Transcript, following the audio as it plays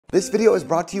This video is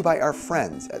brought to you by our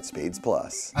friends at Spades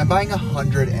Plus. I'm buying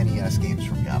 100 NES games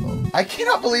from Gabo. I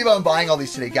cannot believe I'm buying all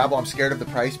these today. Gabo, I'm scared of the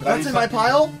price, but that's in my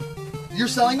pile? You're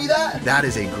selling me that? That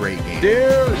is a great game.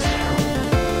 Dude!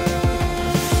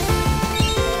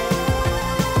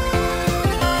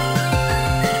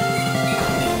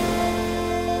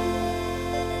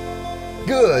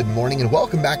 Good morning and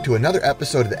welcome back to another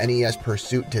episode of the NES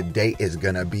Pursuit. Today is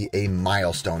gonna be a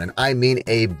milestone, and I mean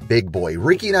a big boy.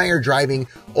 Ricky and I are driving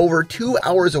over 2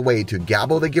 hours away to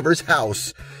Gabo the Giver's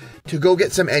house to go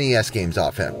get some NES games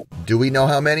off him. Do we know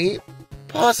how many?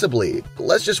 Possibly. But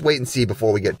let's just wait and see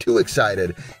before we get too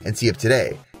excited and see if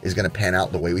today is gonna pan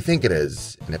out the way we think it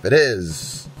is. And if it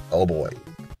is, oh boy,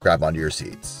 grab onto your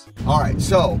seats. All right,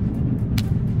 so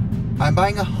I'm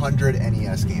buying 100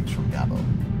 NES games from Gabo.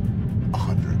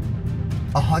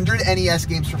 100 NES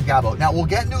games from Gabo. Now, we'll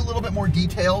get into a little bit more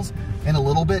details in a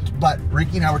little bit, but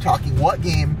Ricky and I were talking what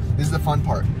game, this is the fun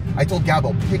part. I told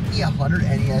Gabo, pick me 100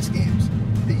 NES games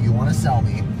that you want to sell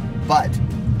me, but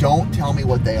don't tell me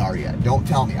what they are yet. Don't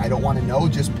tell me. I don't want to know,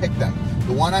 just pick them.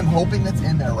 The one I'm hoping that's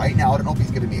in there right now, I don't know if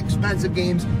he's going to be expensive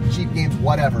games, cheap games,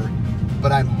 whatever,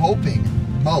 but I'm hoping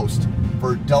most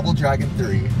for Double Dragon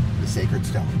 3, The Sacred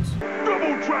Stones.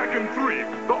 Dragon 3,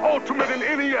 the ultimate in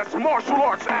NES martial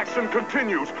arts action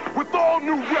continues with all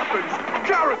new weapons,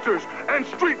 characters, and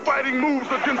street fighting moves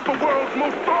against the world's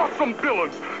most awesome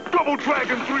villains. Double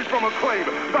Dragon 3 from Acclaim.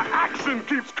 The action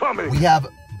keeps coming. We have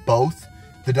both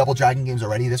the Double Dragon games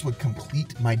already. This would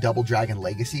complete my Double Dragon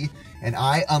legacy. And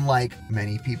I, unlike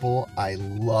many people, I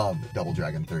love Double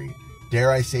Dragon 3.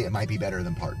 Dare I say it might be better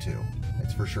than Part 2.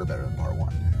 It's for sure better than Part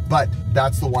 1. But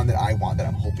that's the one that I want, that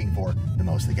I'm hoping for the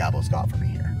most that Gabo's got for me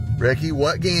here. Ricky,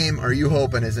 what game are you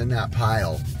hoping is in that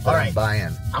pile that All right. I'm buying?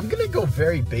 I'm gonna go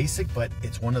very basic, but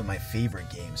it's one of my favorite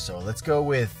games. So let's go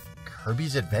with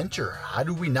Kirby's Adventure. How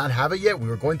do we not have it yet? We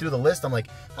were going through the list. I'm like,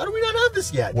 how do we not have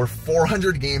this yet? We're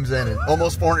 400 games in, and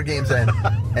almost 400 games in,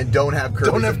 and don't have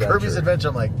Kirby's Adventure. Kirby's Adventure.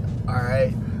 I'm like, all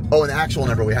right. Oh, and the actual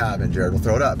number we have, and Jared will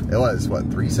throw it up. It was, what,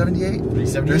 378?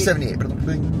 378. But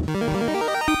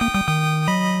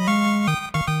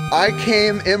I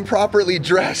came improperly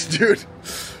dressed, dude.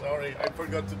 Sorry, I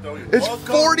forgot to tell you. It's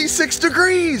 46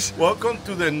 degrees. Welcome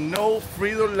to the no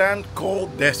Frito-Land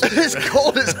cold desert. It's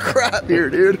cold as crap here,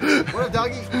 dude. What up,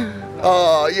 doggy?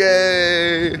 Oh,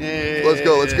 yay. Let's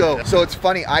go, let's go. So it's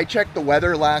funny, I checked the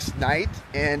weather last night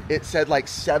and it said like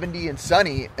 70 and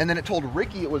sunny, and then it told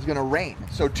Ricky it was gonna rain.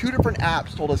 So two different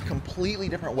apps told us completely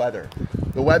different weather.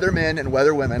 The weathermen and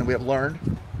weatherwomen, we have learned,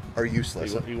 are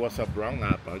useless. It was a brown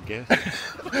app, I guess.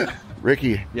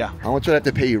 Ricky, yeah. How much would I have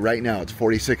to pay you right now? It's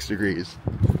 46 degrees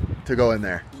to go in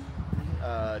there.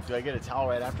 Do I get a towel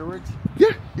right afterwards?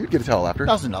 Yeah, you'd get a towel after.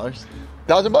 $1,000.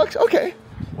 $1,000? Okay.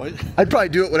 What? I'd probably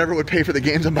do it whatever would pay for the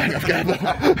games I'm buying off Gabo.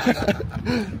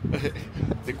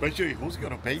 The question is, who's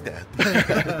gonna pay that?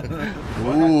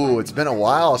 Ooh, it's been a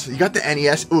while. So you got the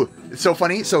NES. Ooh, it's so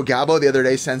funny. So Gabo the other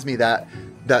day sends me that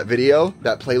video,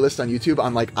 that playlist on YouTube.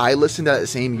 I'm like, I listen to that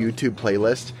same YouTube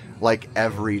playlist like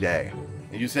every day.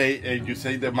 You say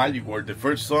the magic word. The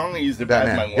first song is the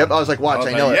Batman one. Yep, I was like, watch,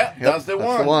 I know it. Yeah, Yep, that's the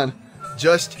one.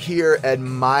 Just here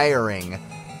admiring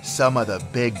some of the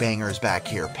big bangers back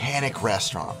here. Panic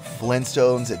Restaurant,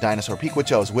 Flintstones at Dinosaur Peak,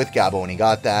 which I was with Gabo when he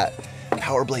got that.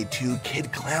 Power Blade 2,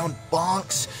 Kid Clown,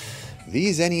 Bonks.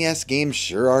 These NES games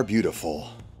sure are beautiful.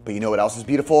 But you know what else is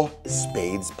beautiful?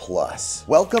 Spades Plus.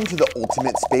 Welcome to the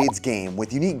ultimate Spades game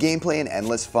with unique gameplay and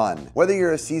endless fun. Whether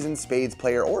you're a seasoned Spades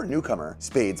player or a newcomer,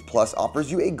 Spades Plus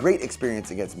offers you a great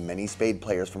experience against many Spade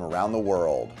players from around the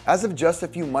world. As of just a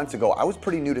few months ago, I was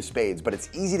pretty new to Spades, but it's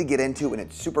easy to get into and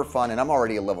it's super fun, and I'm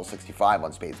already a level 65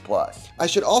 on Spades Plus. I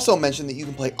should also mention that you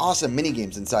can play awesome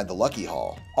minigames inside the Lucky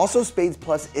Hall. Also, Spades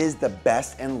Plus is the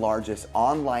best and largest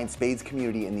online Spades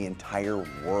community in the entire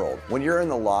world. When you're in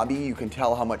the lobby, you can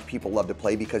tell how much people love to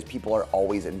play because people are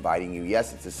always inviting you.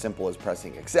 Yes, it's as simple as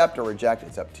pressing accept or reject.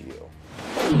 It's up to you.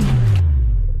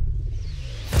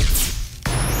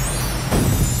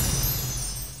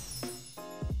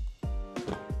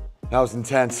 That was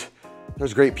intense.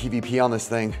 There's great PvP on this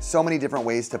thing. So many different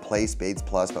ways to play Spades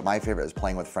Plus, but my favorite is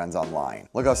playing with friends online.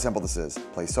 Look how simple this is.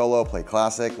 Play solo, play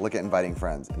classic, look at inviting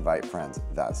friends, invite friends,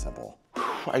 that simple.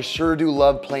 I sure do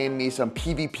love playing me some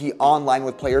PvP online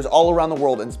with players all around the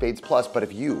world in Spades Plus, but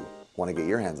if you want to get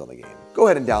your hands on the game, go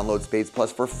ahead and download Spades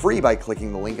Plus for free by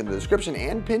clicking the link in the description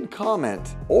and pinned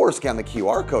comment, or scan the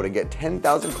QR code and get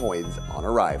 10,000 coins on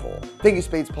arrival. Thank you,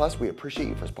 Spades Plus. We appreciate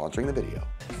you for sponsoring the video.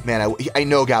 Man, I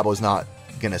know Gabo's not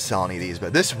gonna sell any of these,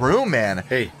 but this room, man.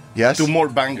 Hey, yes? two more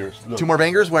bangers. Look. 2 more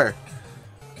bangers? Where?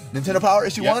 Nintendo Power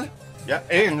Issue 1? Yeah,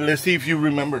 and let's see if you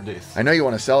remember this. I know you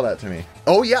want to sell that to me.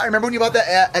 Oh yeah, I remember when you bought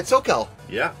that at SoCal.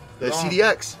 Yeah. The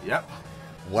CDX. Yeah.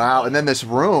 Wow, and then this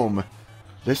room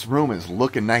is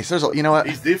looking nice. There's, you know what?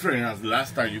 It's different as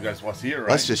last time you guys was here, right?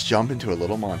 Let's just jump into a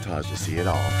little montage to see it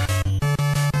all.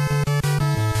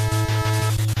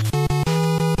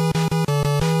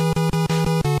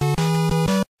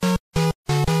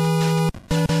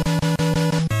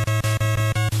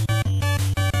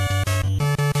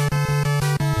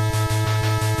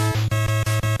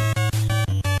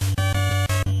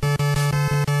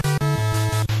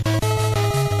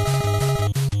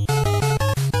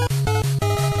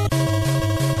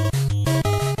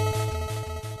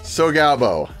 So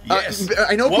Gabo, yes.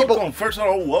 I know welcome. people. First of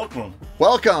all, welcome.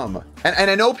 Welcome, and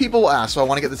I know people will ask, so I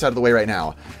want to get this out of the way right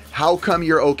now. How come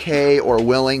you're okay or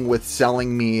willing with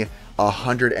selling me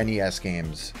 100 NES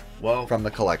games? Well, from the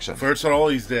collection. First of all,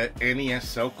 is the NES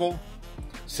circle.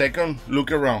 Second,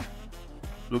 look around.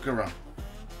 Look around.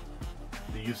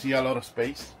 Do you see a lot of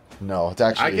space? No, it's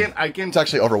actually. It's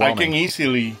actually overwhelming. I can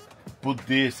easily put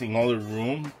this in other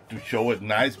room to show it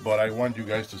nice, but I want you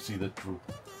guys to see the truth.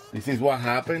 This is what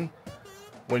happened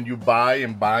when you buy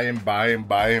and buy and buy and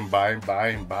buy and buy and buy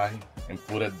and buy and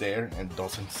put it there and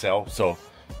doesn't sell. So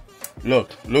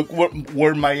look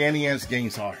where my NES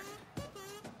games are.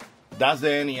 That's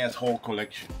the NES whole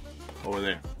collection over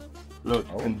there. Look,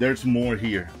 and there's more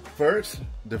here.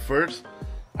 The first,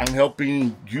 I'm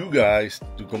helping you guys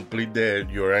to complete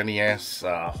your NES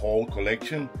whole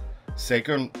collection.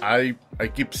 Second, I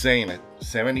keep saying it,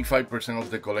 75%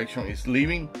 of the collection is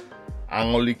leaving.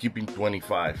 I'm only keeping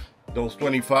 25. Those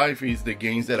 25 is the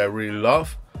games that I really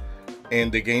love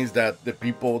and the games that the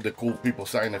cool people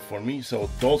signed it for me. So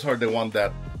those are the ones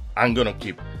that I'm gonna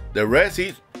keep. The rest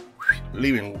is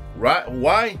leaving. Right?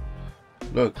 Why?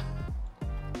 Look.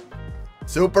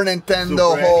 Super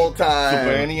Nintendo whole time.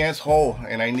 Super NES whole,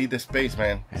 and I need the space,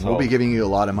 man. And we'll be giving you a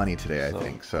lot of money today, I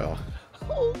think. So.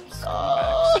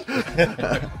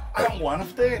 I'm one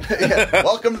of them. Yeah,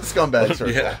 welcome to the Scumbag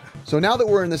Circle. Yeah. So now that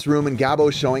we're in this room and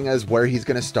Gabo's showing us where he's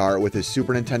going to start with his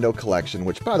Super Nintendo collection,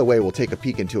 which by the way we'll take a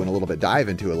peek into and a little bit dive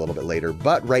into a little bit later.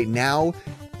 But right now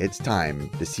it's time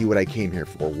to see what I came here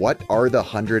for. What are the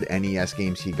 100 NES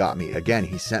games he got me? Again,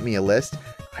 he sent me a list.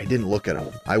 I didn't look at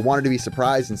them. I wanted to be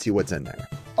surprised and see what's in there.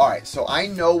 All right, so I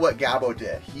know what Gabo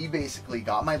did. He basically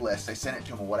got my list. I sent it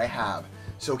to him of what I have.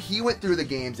 So he went through the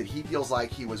games that he feels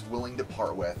like he was willing to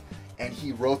part with, and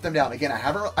he wrote them down. Again,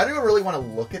 I don't even really want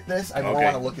to look at this. I more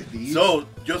want to look at these. So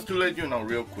just to let you know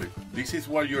real quick, this is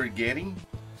what you're getting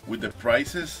with the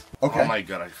prices. Okay. Oh my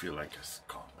God, I feel like a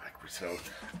scumbag. So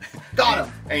got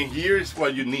him. And here's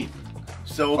what you need.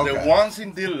 So the ones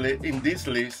in this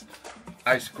list,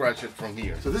 I scratch it from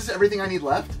here. So this is everything I need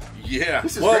left? Yeah.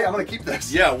 This is great. I'm gonna keep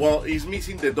this. Yeah. Well, it's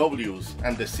missing the W's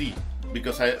and the C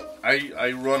because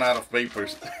I run out of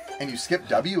papers. And you skipped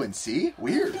W and C?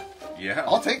 Weird. Yeah.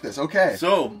 I'll take this. Okay.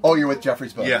 So. Oh, you're with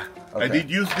Jeffrey's book. Yeah. Okay. I did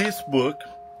use this book.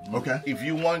 Okay. If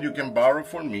you want, you can borrow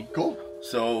from me. Cool.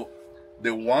 So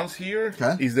the ones here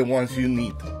is the ones you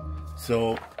need.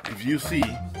 So if you see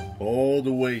all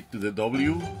the way to the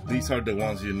W, these are the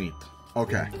ones you need.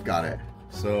 Okay, got it.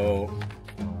 So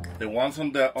the ones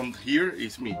on here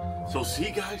is me. So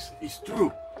see guys, it's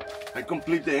true. I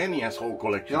complete the NES whole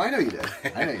collection. No, I know you did.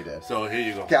 I know you did. So here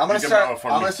you go. Okay, I'm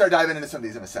gonna start diving into some of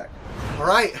these in a sec. All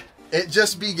right, it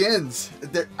just begins.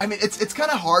 I mean, it's kind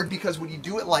of hard because when you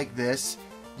do it like this,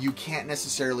 you can't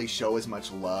necessarily show as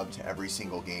much love to every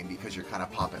single game because you're kind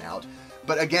of popping out.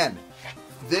 But again,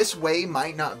 this way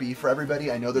might not be for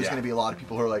everybody. I know there's going to be a lot of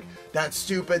people who are like, that's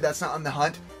stupid, that's not on the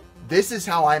hunt. This is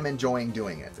how I'm enjoying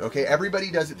doing it, okay?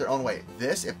 Everybody does it their own way.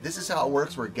 If this is how it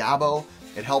works, where Gabo,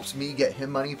 it helps me get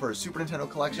him money for his Super Nintendo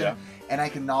collection, and I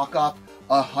can knock off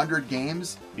 100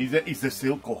 games. It's the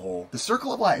circle hole. The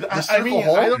circle of life. The circle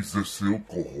hole? It's the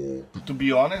circle hole. To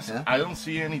be honest, I don't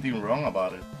see anything wrong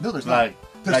about it. No, there's not.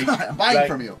 There's not. I'm buying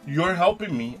from you. You're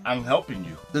helping me, I'm helping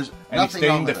you. There's and nothing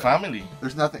staying wrong with the family.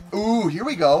 There's nothing. Ooh, here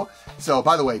we go. So,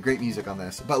 by the way, great music on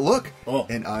this. But look,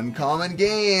 an uncommon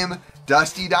game.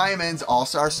 Dusty Diamonds,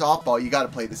 All-Star Softball. You got to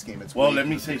play this game. It's well, let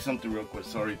me say something real quick.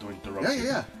 Sorry to interrupt you.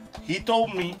 Yeah. He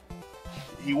told me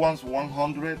he wants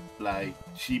 100 like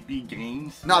cheapy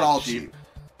games. Not like all cheap.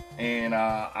 And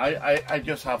I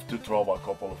just have to throw a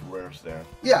couple of rares there.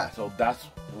 Yeah. So that's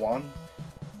one.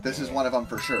 This is one of them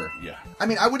for sure. Yeah. I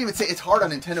mean, I wouldn't even say it's hard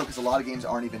on Nintendo because a lot of games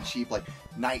aren't even cheap. Like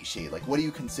Nightshade. Like, what do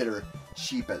you consider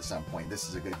cheap at some point? This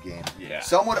is a good game. Yeah.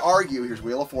 Some would argue, here's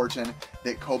Wheel of Fortune,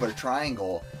 that Cobra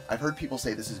Triangle, I've heard people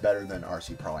say this is better than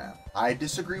RC Pro-Am. I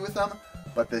disagree with them,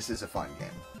 but this is a fun game.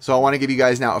 So I want to give you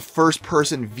guys now a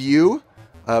first-person view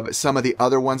of some of the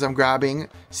other ones I'm grabbing.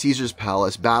 Caesar's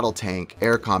Palace, Battle Tank,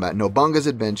 Air Combat, Nobunga's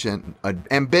Ambition,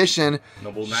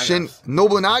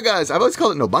 Nobunaga's. I've always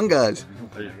called it Nobunga's.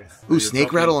 Ooh,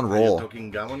 Snake Rattle and Roll.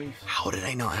 How did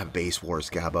I not have Base Wars,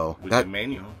 Gabo? With the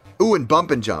menu. Ooh, and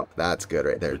Bump and Jump. That's good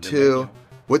right there, too.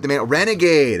 With the manual.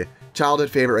 Renegade. Childhood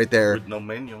favorite right there. With no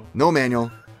manual. No manual.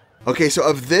 Okay, so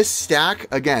of this stack,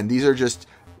 again, these are just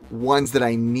ones that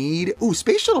I need. Ooh,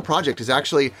 Space Shuttle Project is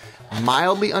actually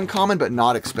mildly uncommon, but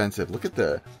not expensive. Look at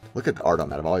the art on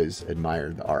that. I've always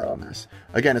admired the art on this.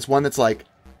 Again, it's one that's like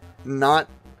not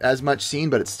as much seen,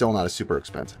 but it's still not a super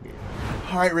expensive game.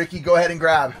 All right, Ricky, go ahead and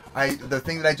grab. The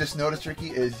thing that I just noticed,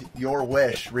 Ricky, is your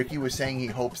wish. Ricky was saying he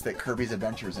hopes that Kirby's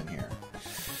Adventure is in here.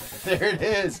 There it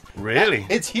is. Really?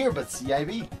 It's here, but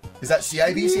CIB. Is that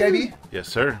CIB? Yes,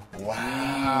 sir.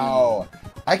 Wow.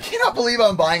 I cannot believe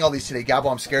I'm buying all these today,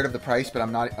 Gabo. I'm scared of the price, but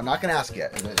I'm not going to ask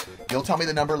yet. You'll tell me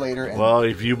the number later. And well,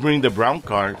 if you bring the brown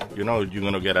card, you know you're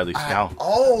going to get a discount.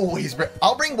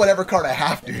 I'll bring whatever card I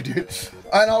have to, dude.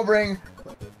 And I'll bring...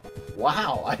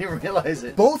 Wow, I didn't realize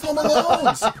it. Both Home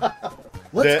Alones.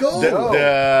 Let's go.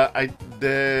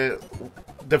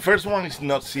 The first one is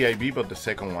not CIB, but the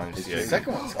second one is CIB. The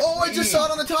second one. Oh, I just saw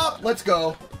it on the top. Let's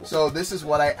go. So this is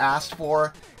what I asked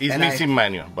for. It's missing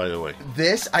manual, by the way.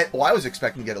 I was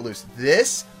expecting to get it loose.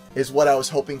 This is what I was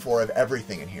hoping for of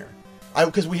everything in here.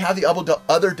 Because we have the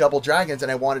other Double Dragons,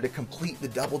 and I wanted to complete the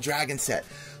Double Dragon set.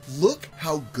 Look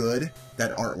how good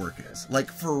that artwork is.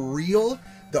 Like, for real,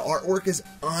 the artwork is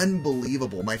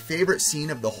unbelievable. My favorite scene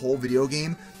of the whole video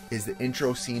game is the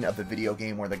intro scene of the video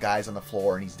game where the guy's on the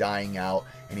floor and he's dying out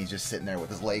and he's just sitting there with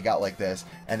his leg out like this,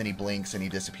 and then he blinks and he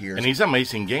disappears. And it's an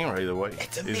amazing game right away.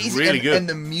 It's amazing. It's really good. And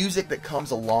the music that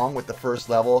comes along with the first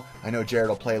level, I know Jared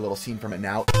will play a little scene from it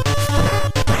now.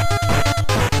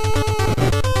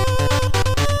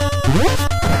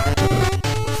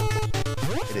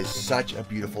 It is such a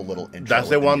beautiful little intro. That's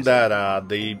the one that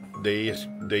they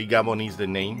Gabonese the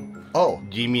name. Oh.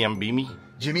 Jimmy and Bimmy.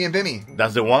 Jimmy and Bimmy.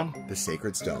 That's the one? The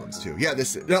Sacred Stones, too. Yeah,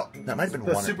 that might have been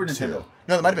one. Super Nintendo.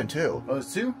 No, that might have been two. Oh,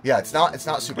 it's two? Yeah, it's not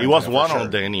Super Nintendo. It was one sure. on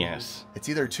the NES. It's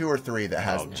either 2 or 3 that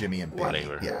has Jimmy and Bimmy.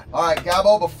 Whatever. Yeah. All right,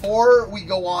 Gabo, before we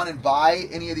go on and buy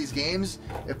any of these games,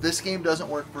 if this game doesn't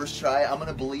work first try, I'm going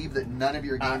to believe that none of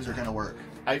your games are going to work.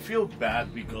 I feel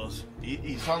bad because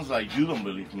it sounds like you don't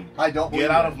believe me. I don't believe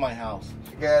Get out it. of my house.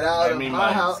 Get out of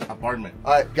my house. Apartment.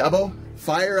 All right, Gabo,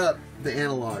 fire up the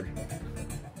analog.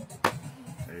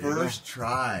 First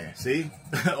try. See?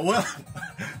 Well,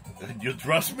 you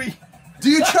trust me?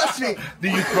 Do you trust me? Do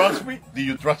you trust me? Do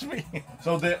you trust me?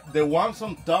 So the ones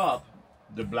on top,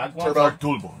 the black ones Turbo. are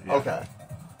turbo. Yeah. Okay.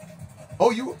 Oh,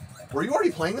 were you already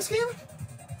playing this game?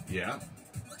 Yeah.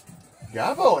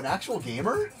 Gabo, an actual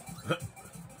gamer?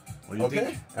 What do you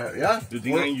think? Yeah. Do you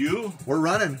think I'm you? We're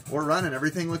running.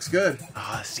 Everything looks good.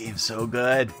 Oh, this seems so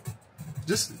good.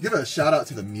 Just give a shout out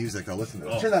to the music. Though. Listen to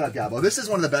it. Turn that up, Gabo. This is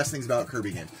one of the best things about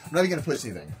Kirby games. I'm not even going to push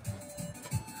anything.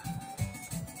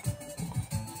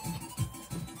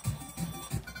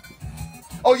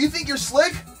 Oh, you think you're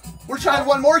slick? We're trying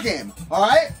one more game, all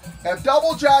right? If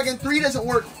Double Dragon 3 doesn't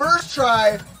work first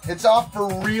try, it's off for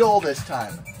real this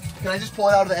time. Can I just pull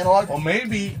it out of the analog? Or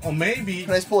maybe. Can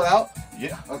I just pull it out?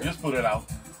 Yeah, Okay. just put it out.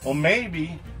 Or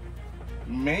maybe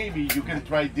you can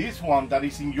try this one that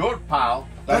is in your pile.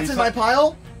 That's in my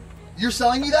pile? You're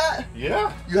selling me that?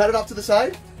 Yeah, You had it off to the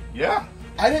side? yeah.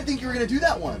 I didn't think you were going to do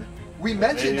that one. We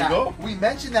mentioned There you that. go. We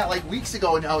mentioned that like weeks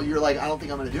ago, and now you're like, I don't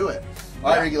think I'm going to do it. All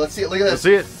right, Yeah. Ricky, let's see it. Look at this.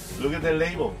 Let's see it. Look at the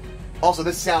label. Also,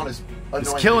 this sound is annoying.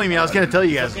 It's killing me. I was going to tell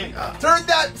you guys. Okay. Turn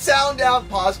that sound down.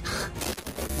 Pause.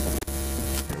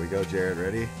 Here we go, Jared.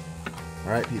 Ready?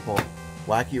 All right, people.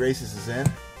 Wacky Races is in.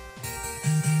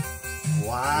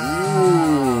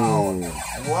 Wow.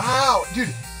 Wow.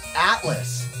 Dude,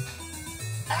 Atlas.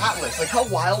 Like, how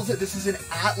wild is it? This is an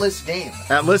Atlas game.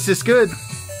 Atlas is good.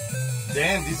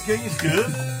 Damn, this game is good.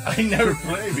 I never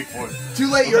played before. Too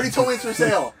late. You already told me it's for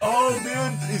sale. Oh,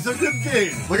 dude, it's a good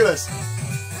game. Look at this.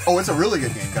 Oh, it's a really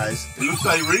good game, guys. It looks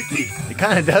like Ricky. It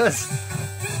kind of does.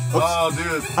 Oh,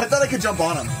 dude. I thought I could jump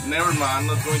on him. Never mind. I'm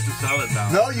not going to sell it now.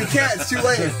 No, you can't. It's too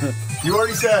late. You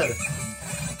already said.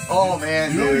 Oh,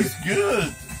 man, Dude, dude. it's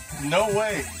good. No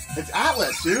way. It's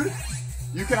Atlas, dude.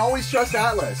 You can always trust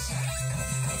Atlas.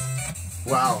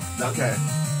 Wow. Okay.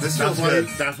 This feels good.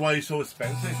 That's why it's so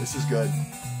expensive. This is good.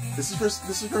 This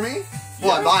is for me?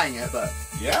 Well, I'm buying it, but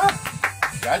Yeah.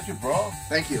 Got you, bro.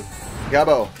 thank you.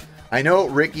 Gabo, I know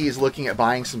Ricky is looking at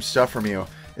buying some stuff from you.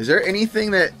 Is there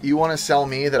anything that you want to sell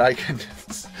me that I can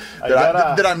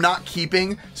that I'm not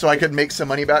keeping so I could make some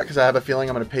money back? Because I have a feeling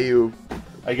I'm going to pay you.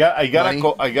 I got Money?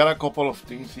 a couple of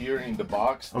things here in the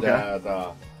box Okay.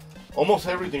 that Almost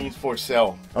everything is for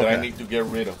sale that Okay. I need to get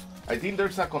rid of. I think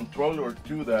there's a controller or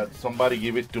two that somebody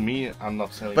gave it to me. I'm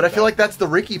not selling. But I feel like that's the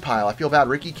Ricky pile. I feel bad.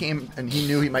 Ricky came and he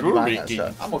knew he might be Screw buying Ricky.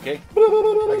 that stuff. I'm okay.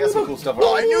 I got some cool stuff.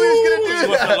 Oh, I knew he was gonna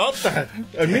do that. I love that.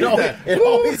 I mean that. It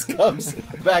always comes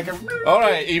back. All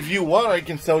right, if you want, I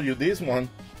can sell you this one.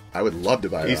 I would love to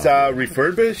buy It's that.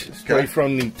 refurbished, straight Okay.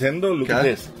 from Nintendo. Look at Okay.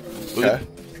 this. Look Okay.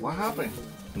 at, what happened?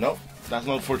 No, that's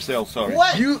not for sale. Sorry.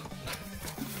 What? You?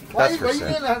 Why That's for you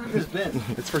sale. gonna have this bin?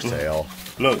 It's for sale.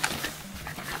 Look.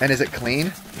 And is it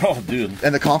clean? Oh, dude.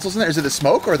 And the console's in there? Is it the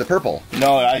smoke or the purple?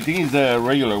 No, I think it's the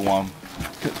regular one.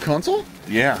 Console?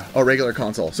 Yeah. Oh, regular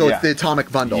console. So Yeah. it's the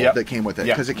atomic bundle Yep. that came with it.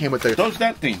 Yep. Because it came with the... Touch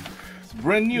that thing. It's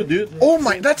brand new, dude. Oh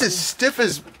my, that's as stiff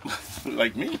as...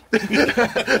 Like me.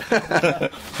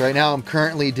 Right now I'm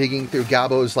currently digging through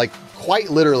Gabo's, like, quite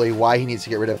literally why he needs to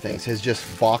get rid of things. His just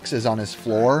boxes on his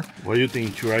floor. What do you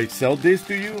think? Should I sell this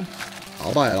to you?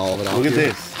 I'll buy it, all of it. Look at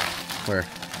this. Where?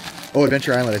 Oh,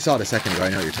 Adventure Island. I saw it a second ago. I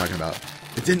know what you're talking about.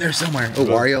 It's in there somewhere. Oh, Look.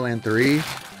 Wario Land 3.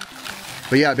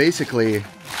 But yeah, basically,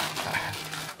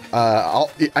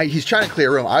 he's trying to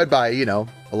clear room. I would buy, you know,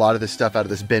 a lot of this stuff out of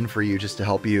this bin for you just to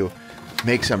help you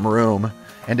make some room.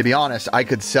 And to be honest, I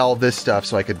could sell this stuff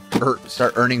so I could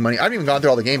start earning money. I haven't even gone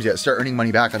through all the games yet. Start earning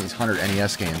money back on these 100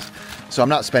 NES games. So I'm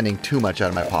not spending too much out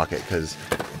of my pocket because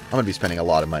I'm going to be spending a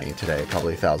lot of money today,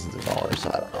 probably thousands of dollars. So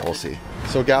I don't know. We'll see.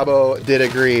 So Gabo did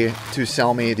agree to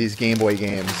sell me these Game Boy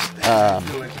games.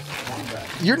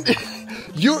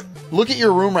 You look at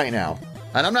your room right now.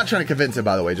 And I'm not trying to convince him,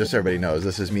 by the way, just so everybody knows.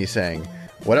 This is me saying,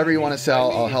 whatever you want to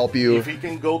sell, I'll help you. If he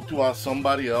can go to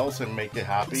somebody else and make it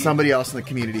happy. Somebody else in the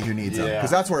community who needs them. Yeah. Because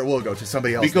that's where it will go, to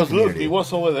somebody else Because in the look, community. it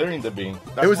was over there in the bin.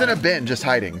 It was in a bin, just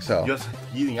hiding, so. Just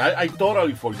kidding. I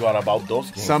totally forgot about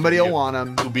those games. Somebody will want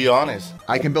them. To be honest.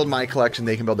 I can build my collection,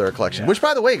 they can build their collection. Which,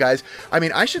 by the way, guys, I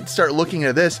mean, I should start looking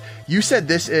at this. You said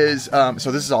this is, so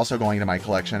this is also going to my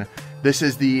collection. This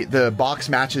is the box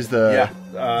matches the...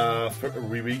 Yeah,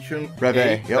 revision.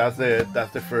 Breve, yep.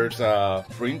 That's the first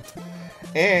print.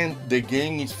 And the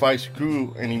game is 5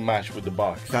 screw and it matched with the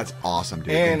box. That's awesome, dude.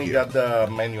 And Thank it you. got the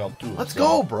manual too. Let's so-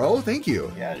 go, bro. Thank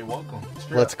you. Yeah, you're welcome.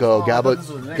 Let's go. Oh, I thought Gabo, this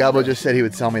was the next Gabo bag. just said he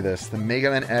would sell me this. The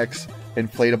Mega Man X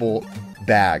inflatable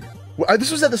bag.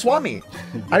 This was at the swap meet.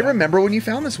 I remember when you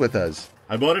found this with us.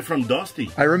 I bought it from Dusty.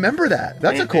 I remember that.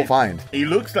 That's a cool find. It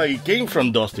looks like it came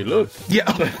from Dusty. Look. Yeah.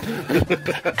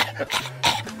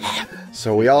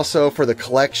 So we also, for the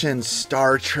collection,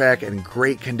 Star Trek in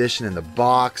great condition in the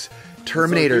box.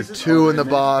 Terminator So this is 2 in the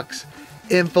alternate. box.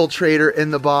 Infiltrator in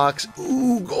the box.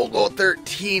 Ooh, Golgo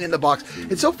 13 in the box.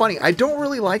 It's so funny. I don't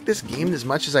really like this game as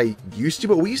much as I used to,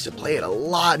 but we used to play it a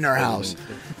lot in our house.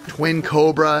 Twin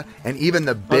Cobra, and even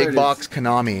the there it big is. box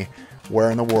Konami. Where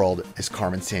in the world is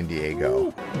Carmen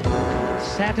Sandiego?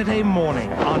 Saturday morning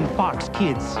on Fox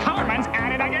Kids. Carmen's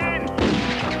at it again!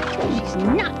 She's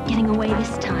not getting away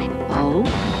this time. Oh?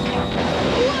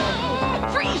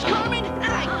 Freeze, Carmen!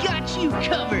 I got you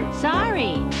covered!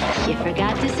 Sorry. You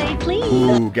forgot to say please.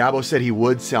 Ooh, Gabo said he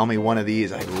would sell me one of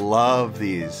these. I love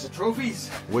these. Trophies.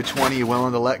 Which one are you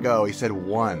willing to let go? He said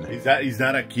one. Is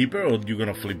that a keeper or you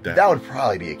gonna flip that? That would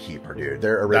probably be a keeper, dude.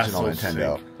 They're original That's so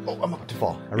Nintendo. sick. Oh, I'm about to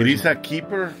fall. It is a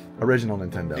keeper. Original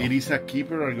Nintendo. It is a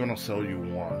keeper. I'm gonna sell you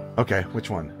one. Okay, which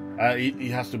one?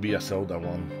 It has to be a Zelda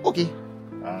one. Okay.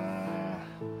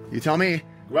 You tell me.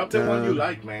 Grab the one you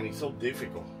like, man. It's so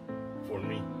difficult for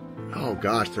me. Oh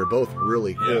gosh, they're both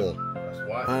really cool. Yeah, that's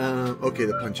why. Okay,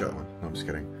 the Punch Out one. No, I'm just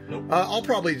kidding. Nope. I'll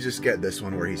probably just get this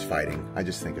one where he's fighting. I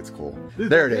just think it's cool. Dude,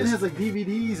 There it It is. has like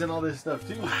DVDs and all this stuff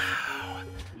too.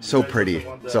 So pretty.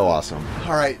 So awesome.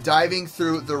 All right, diving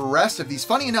through the rest of these.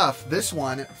 Funny enough, this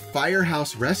one,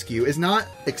 Firehouse Rescue, is not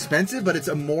expensive, but it's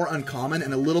a more uncommon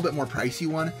and a little bit more pricey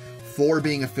one for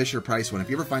being a Fisher Price one. If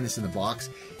you ever find this in the box,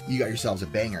 you got yourselves a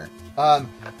banger.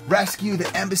 Rescue, the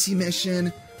Embassy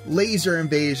Mission, Laser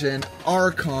Invasion,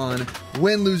 Archon,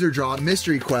 Win, Loser, Draw,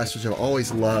 Mystery Quest, which I've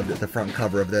always loved at the front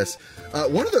cover of this.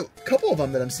 One of the couple of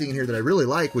them that I'm seeing here that I really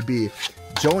like would be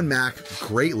Joe and Mac.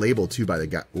 Great label too, by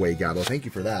the way, Gabo. Thank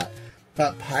you for that.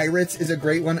 Pirates is a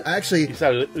great one. Actually, It's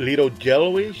a little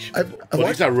yellowish, but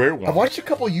it's a rare one. I've watched a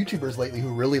couple YouTubers lately who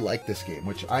really like this game,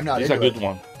 which I'm not It's into. a good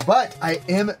one. But I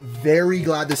am very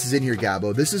glad this is in here,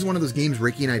 Gabo. This is one of those games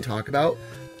Ricky and I talk about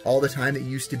all the time that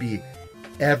used to be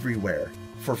everywhere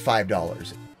for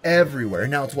 $5. Everywhere.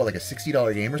 Now it's what, like a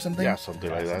 $60 game or something? Yeah, something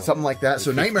like that. Something like that.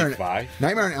 So Nightmare 55.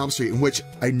 on Elm Street, in which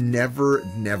I never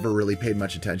really paid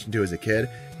much attention to as a kid.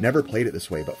 Never played it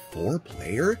this way, but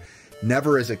 4-player?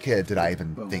 Never as a kid did I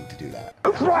even think to do that.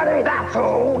 Friday, that's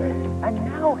all. And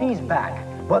now he's back,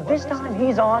 but this time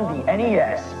he's on the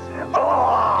NES.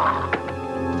 Ah!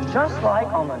 Just like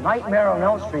on the Nightmare on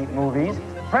Elm Street movies,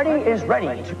 Freddy is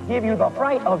ready to give you the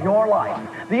fright of your life.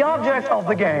 The object of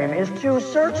the game is to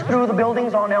search through the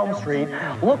buildings on Elm Street,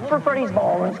 look for Freddy's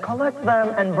bones, collect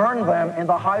them, and burn them in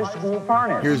the high school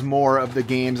furnace. Here's more of the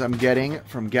games I'm getting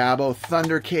from Gabo.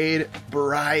 Thundercade,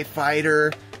 Burai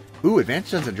Fighter. Ooh,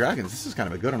 Advanced Dungeons & Dragons. This is kind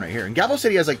of a good one right here. And Gabo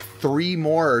said he has like 3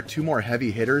 more or 2 more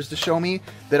heavy hitters to show me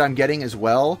that I'm getting as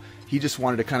well. He just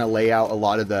wanted to kind of lay out a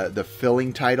lot of the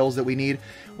filling titles that we need,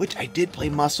 which I did play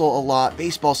Muscle a lot.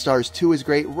 Baseball Stars 2 is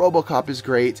great. RoboCop is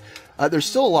great. There's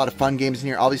still a lot of fun games in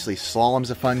here. Obviously,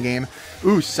 Slalom's a fun game.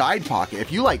 Ooh, Side Pocket.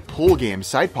 If you like pool games,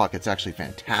 Side Pocket's actually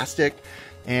fantastic.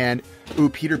 And, ooh,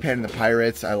 Peter Pan and the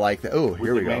Pirates. I like that. Oh,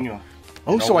 here we go. Manual.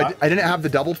 Oh, so I didn't have the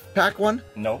double pack one?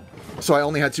 No. So I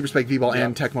only had Super Spike V-Ball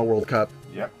and Tecmo World Cup.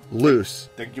 Yep. Loose.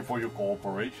 Thank you for your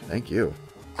cooperation. Thank you.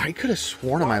 I could have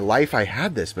sworn in my life I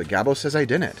had this, but Gabo says I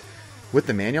didn't. With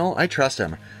the manual, I trust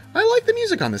him. I like the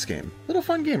music on this game. Little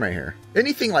fun game right here.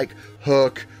 Anything like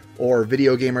Hook or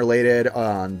video game related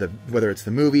on whether it's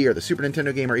the movie or the Super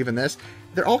Nintendo game or even this,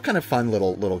 they're all kind of fun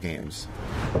little games.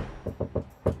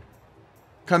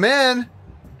 Come in.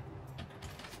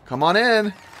 Come on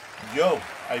in. Yo,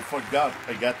 I forgot.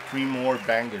 I got 3 more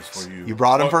bangers for you. You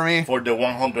brought them for me? For the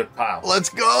 100 pounds. Let's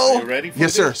go. Are you ready for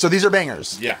Yes, this? sir. So these are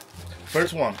bangers. Yeah.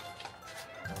 First one.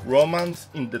 Romance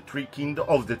in the Three Kingdoms.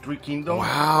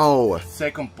 Wow.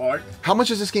 Second part. How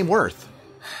much is this game worth?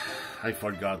 I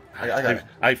forgot. I got it.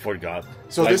 I forgot.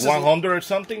 So like this is 100 or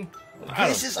something?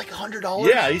 This is like $100?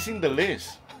 Yeah, it's in the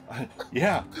list.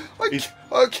 Yeah. I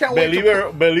can't wait.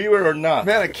 Believe it or not.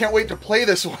 Man, I can't wait to play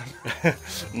this one.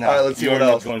 No, all right, let's see you're what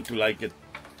not else. going to like it.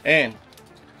 And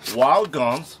Wild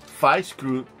Guns, 5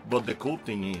 screw, but the cool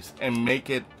thing is, and make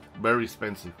it very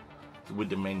expensive with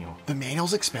the manual. The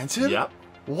manual's expensive? Yep.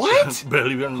 What?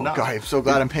 Believe it or not. God, I'm so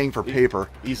glad I'm paying for paper.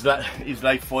 It's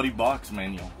like $40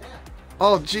 manual.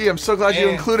 Oh, gee, I'm so glad you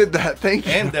included that. Thank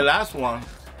you. And the last one.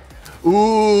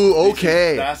 Ooh,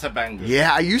 okay. That's a banger.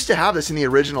 Yeah, I used to have this in the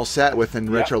original set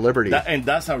within Retro Liberty. And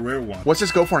that's a rare one. What's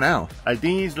this go for now? I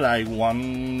think it's like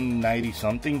 190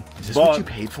 something. Is this what you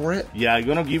paid for it? Yeah, I'm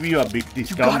gonna give you a big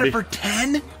discount. You got it for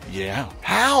 10? Yeah.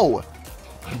 How?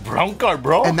 Brown card,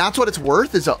 bro. And that's what it's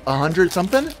worth? Is 100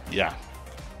 something? Yeah.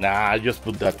 Nah, I just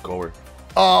put that cover.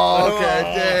 Oh, okay,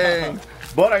 dang.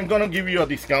 But I'm gonna give you a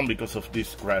discount because of these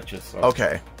scratches. So.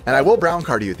 Okay. And I will brown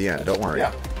card you at the end, don't worry.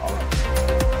 Yeah, all right.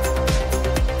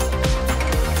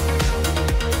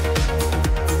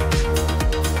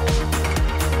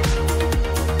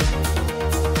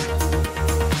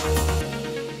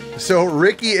 So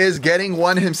Ricky is getting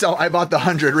one himself. I bought the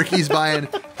 100. Ricky's buying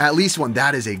at least one.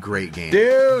 That is a great game.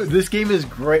 Dude, this game is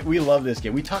great. We love this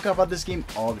game. We talk about this game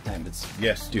all the time.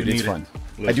 Dude, it's fun.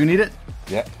 I do need it.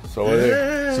 Yeah. So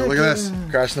there. So look at this.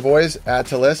 Crash the Boys, add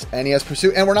to list, NES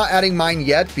Pursuit. And we're not adding mine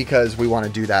yet because we want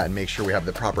to do that and make sure we have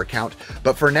the proper count.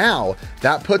 But for now,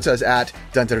 that puts us at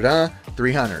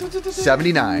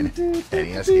 379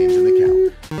 NES games in the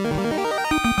count.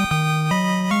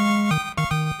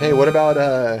 Hey, what about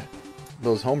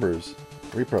those homebrews?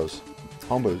 Repros.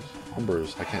 Homebrews.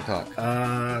 I can't talk.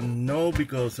 No,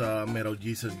 because Metal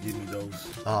Jesus gave me those.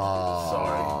 Oh,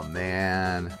 sorry.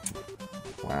 Man.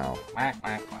 Wow.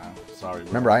 Sorry.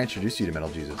 Remember, I introduced you to Metal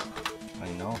Jesus. I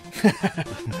know.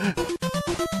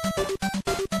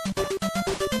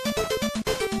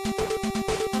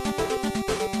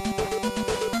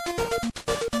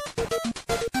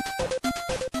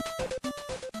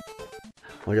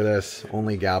 Look at this.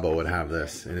 Only Gabo would have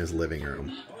this in his living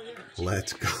room.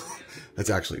 Let's go. That's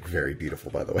actually very beautiful,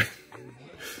 by the way.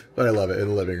 But I love it in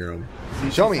the living room.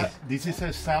 Show me. This is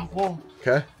a sample.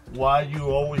 Okay. Why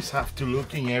you always have to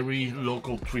look in every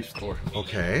local thrift store.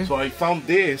 Okay. So I found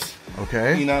this.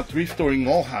 Okay. In a thrift store in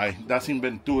Ojai. That's in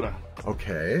Ventura.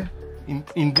 Okay.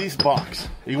 In this box.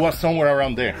 It was somewhere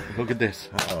around there. Look at this.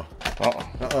 Uh-oh.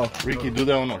 Uh-oh. Ricky, do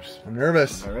the honors. I'm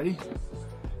nervous. All ready?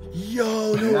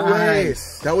 Yo, no way.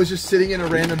 That was just sitting in a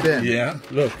random bin. Yeah,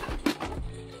 look.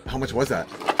 How much was that?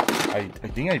 I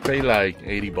think I paid like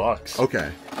 $80.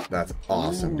 Okay. That's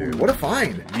awesome, dude. What a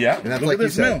find. Yeah. And that's look like at the you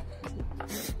said.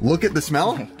 smell. Look at the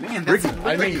smell. Man, that's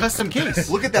a custom case.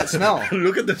 Look at that smell.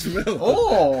 Look at the smell.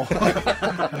 Oh.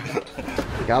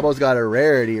 Gabo's got a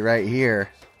rarity right here.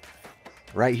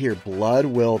 Right here. Blood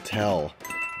Will Tell.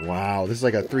 Wow. This is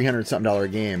like a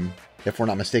 $300-something game, if we're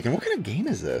not mistaken. What kind of game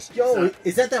is this? Yo,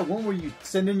 is that one where you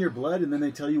send in your blood and then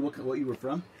they tell you what you were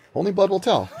from? Only Blood Will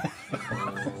Tell.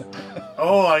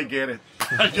 Oh, I get it.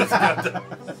 I just got the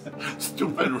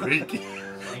stupid Ricky.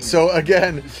 So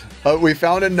again, we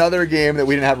found another game that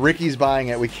we didn't have. Ricky's buying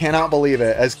it. We cannot believe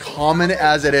it. As common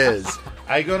as it is.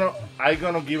 I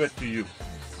gonna give it to you.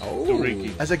 to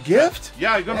Ricky. As a gift?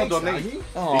 Yeah, I'm gonna donate.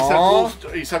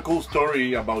 It's a cool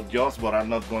story about Joss, but I'm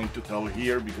not going to tell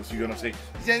here because you're gonna say,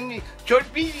 send me short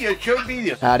video.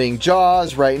 Adding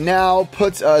Jaws right now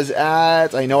puts us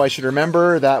at, I know I should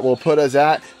remember, that will put us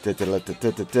at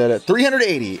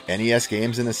 380 NES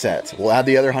games in the set. We'll add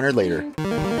the other 100 later.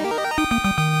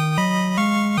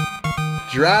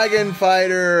 Dragon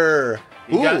Fighter.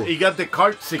 He got the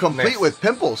card sickness. Complete with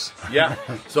pimples. Yeah.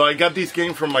 So I got this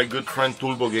game from my good friend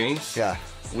Turbo Games. Yeah.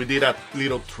 We did a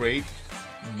little trade,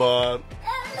 but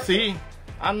see,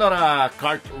 I'm not a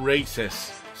kart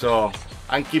racist, so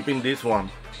I'm keeping this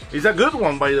one. It's a good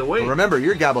one, by the way. Well, remember,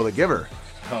 you're Gabbo the Giver.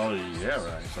 Oh yeah,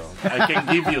 right. So I can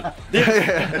give you this.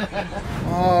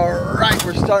 All right,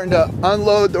 we're starting to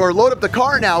unload or load up the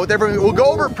car now with everything. We'll go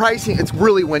over pricing. It's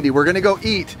really windy. We're gonna go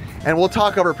eat, and we'll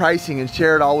talk over pricing and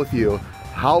share it all with you.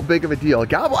 How big of a deal?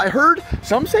 Gabbo, I heard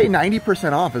some say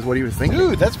 90% off is what he was thinking.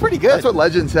 Dude, that's pretty good. That's what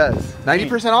Legend says.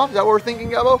 90% off? Is that what we're thinking,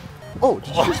 Gabbo? Oh,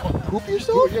 did you just poop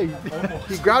yourself? Yeah,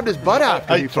 he grabbed his butt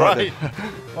after he farted.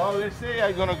 Well, let's say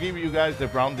I'm gonna give you guys the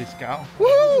brown discount.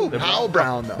 Woo! How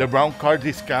brown though? The brown card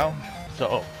discount.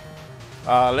 So,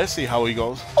 let's see how it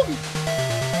goes.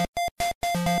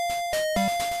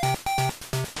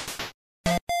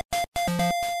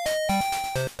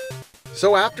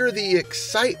 So after the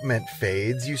excitement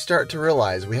fades, you start to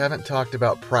realize we haven't talked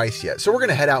about price yet. So we're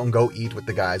gonna head out and go eat with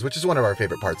the guys, which is one of our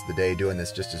favorite parts of the day, doing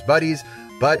this just as buddies.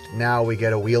 But now we get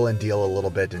to wheel and deal a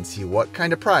little bit and see what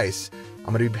kind of price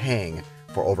I'm gonna be paying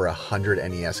for over 100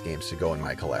 NES games to go in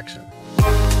my collection.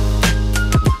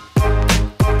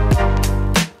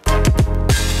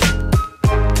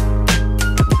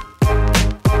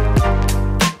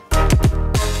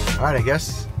 All right, I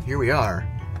guess here we are.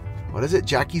 What is it?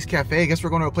 Jackie's Cafe? I guess we're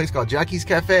going to a place called Jackie's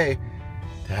Cafe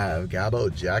to have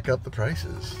Gabbo jack up the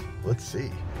prices. Let's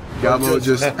see. Gabbo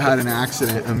just had an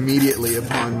accident immediately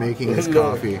upon making his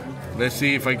coffee. Let's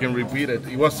see if I can repeat it.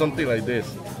 It was something like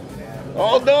this.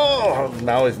 Oh no!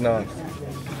 Now it's not.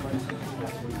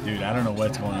 Dude, I don't know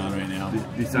what's going on right now.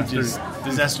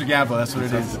 Disaster Gabbo, that's what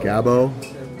it is. Gabbo,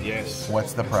 Yes.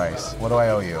 what's the price? What do I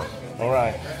owe you? All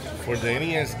right. For the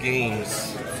NES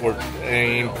games,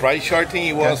 in price charting,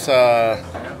 it was $2.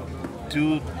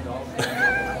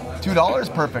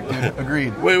 $2? Perfect, dude.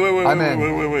 Agreed. Wait. I'm in.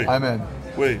 Wait. I'm in.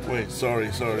 Wait.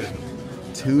 Sorry.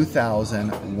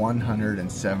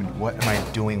 2,170. What am I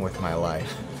doing with my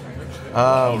life?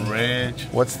 Reg.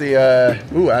 What's the,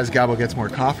 as Gabbo gets more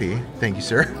coffee, thank you,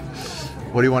 sir.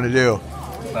 What do you want to do?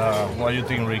 What do you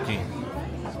think, Ricky?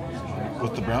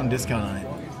 With the brown discount on it.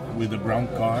 With the brown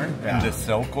card and the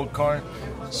cell code card?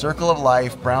 Circle of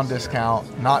Life, brown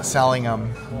discount, not selling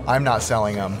them. I'm not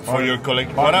selling them. For your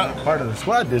collection. Part of the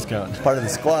squad discount. Part of the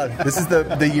squad. This is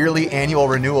the yearly annual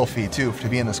renewal fee, too, to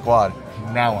be in the squad.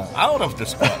 Now I'm out of the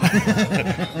squad.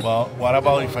 Well, what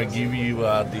about if I give you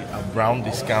a brown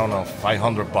discount of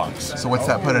 $500? So what's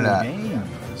that put it at?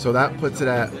 So that puts it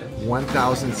at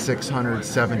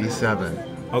 1,677.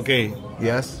 Okay.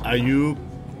 Yes? Are you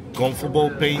comfortable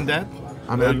paying that?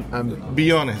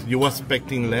 Be honest, you were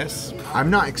expecting less? I'm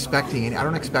not expecting any. I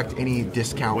don't expect any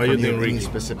discount from you, any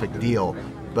specific deal.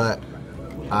 But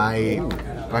I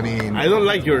mean, I don't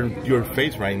like your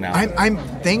face right now. I'm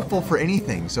thankful for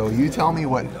anything. So you tell me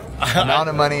what amount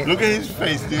of money. Look at his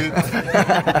face, dude.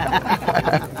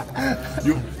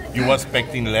 You were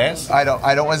expecting less?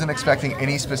 I wasn't expecting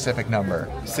any specific number.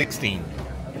 16.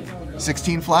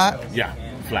 16 flat? Yeah,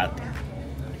 flat.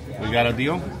 We got a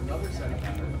deal?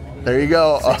 There you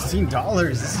go. $16.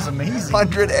 This is amazing.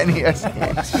 100 NES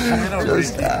games.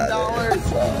 Just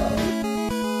 $16.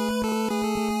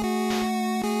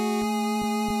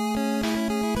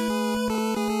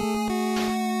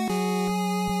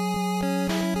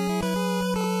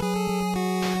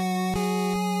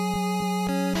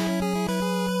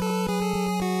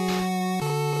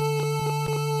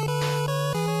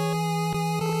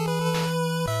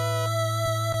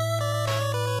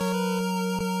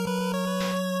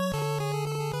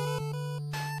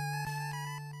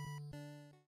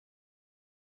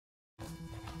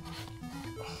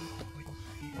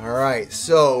 Alright,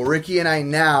 so Ricky and I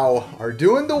now are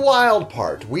doing the wild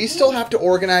part. We still have to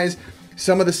organize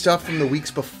some of the stuff from the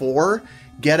weeks before,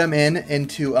 get them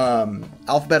into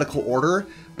alphabetical order,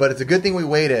 but it's a good thing we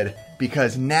waited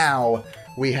because now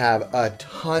we have a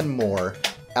ton more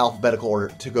alphabetical order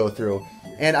to go through.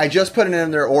 And I just put it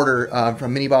in their order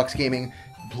from Minibox Gaming.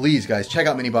 Please, guys, check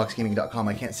out miniboxgaming.com.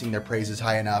 I can't sing their praises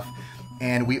high enough.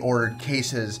 And we ordered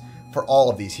cases for all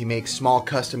of these. He makes small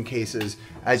custom cases.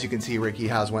 As you can see, Ricky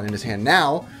has one in his hand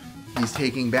now. He's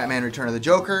taking Batman Return of the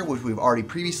Joker, which we've already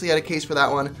previously had a case for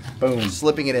that one. Boom.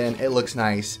 Slipping it in. It looks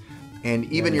nice. And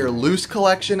even your loose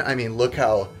collection, I mean, look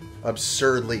how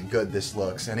absurdly good this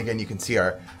looks. And again, you can see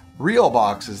our real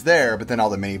boxes there, but then all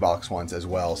the mini box ones as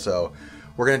well. So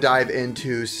we're going to dive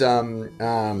into some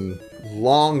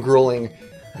long, grueling,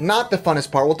 not the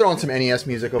funnest part. We'll throw in some NES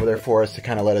music over there for us to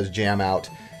kind of let us jam out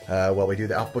while we do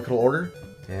the alphabetical order.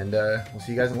 And we'll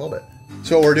see you guys in a little bit.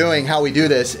 So what we're doing, how we do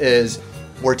this is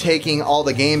we're taking all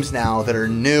the games now that are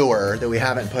newer that we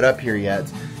haven't put up here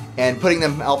yet and putting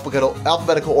them in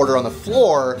alphabetical order on the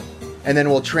floor, and then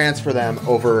we'll transfer them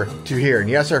over to here. And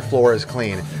yes, our floor is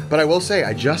clean. But I will say,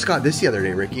 I just got this the other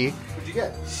day, Ricky. What'd you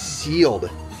get? Sealed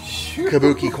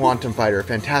Kabuki Quantum Fighter.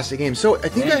 Fantastic game. So I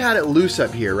think I had it loose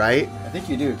up here, right? I think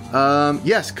you do.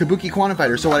 Yes, Kabuki Quantum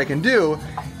Fighter. So what I can do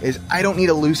is I don't need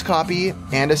a loose copy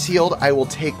and a sealed. I will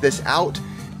take this out,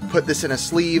 put this in a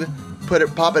sleeve,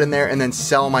 pop it in there, and then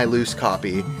sell my loose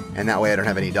copy. And that way I don't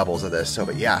have any doubles of this. So,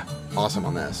 but yeah, awesome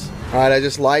on this. All right, I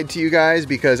just lied to you guys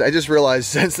because I just realized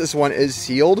since this one is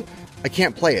sealed, I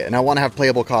can't play it, and I want to have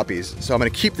playable copies. So I'm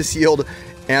going to keep the sealed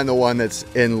and the one that's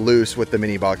in loose with the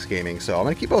mini box gaming. So I'm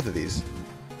going to keep both of these.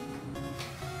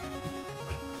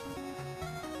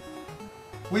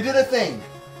 We did a thing.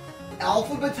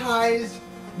 Alphabetized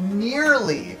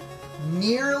nearly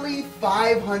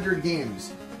 500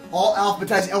 games. All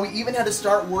alphabetized, and we even had to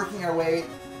start working our way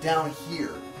down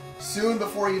here. Soon,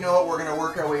 before you know it, we're going to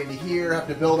work our way into here, have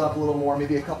to build up a little more,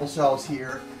 maybe a couple shelves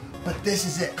here. But this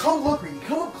is it. Come look, Ricky.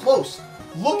 Come up close.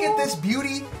 Look at this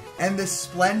beauty and this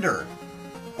splendor.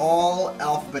 All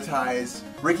alphabetized.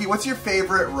 Ricky, what's your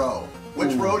favorite row?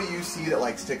 Which row do you see that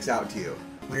like sticks out to you?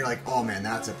 When you're like, oh man,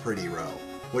 that's a pretty row.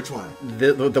 Which one?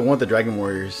 The one with the Dragon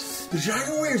Warriors. The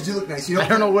Dragon Warriors do look nice. You know, I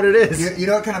don't know what it is. You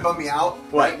know what kind of bummed me out?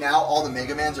 What? Right now, all the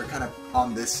Mega Mans are kind of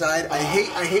on this side. I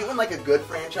hate when like a good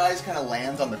franchise kind of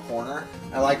lands on the corner.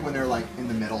 I like when they're like in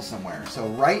the middle somewhere. So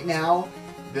right now,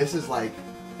 this is like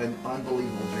an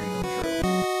unbelievable dream come true.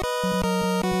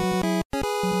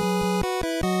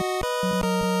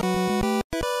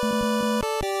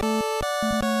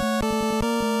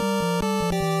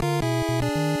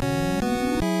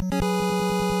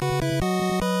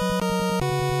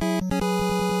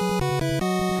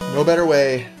 No better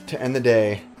way to end the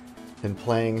day than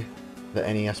playing the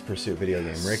NES Pursuit video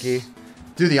game. Ricky,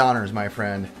 do the honors, my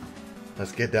friend.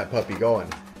 Let's get that puppy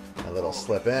going. A little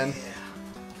slip in.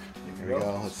 Here we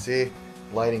go. Let's see.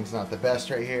 Lighting's not the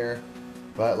best right here,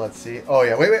 but let's see. Oh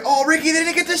yeah, wait. Oh, Ricky, they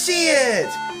didn't get to see it.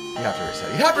 You have to reset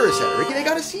it. You have to reset it, Ricky. They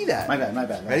got to see that. My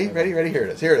bad. Ready? Here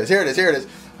it is.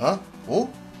 Huh?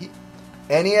 Oh,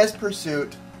 NES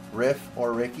Pursuit, Riff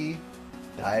or Ricky?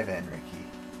 Dive in, Ricky.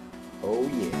 Oh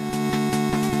yeah.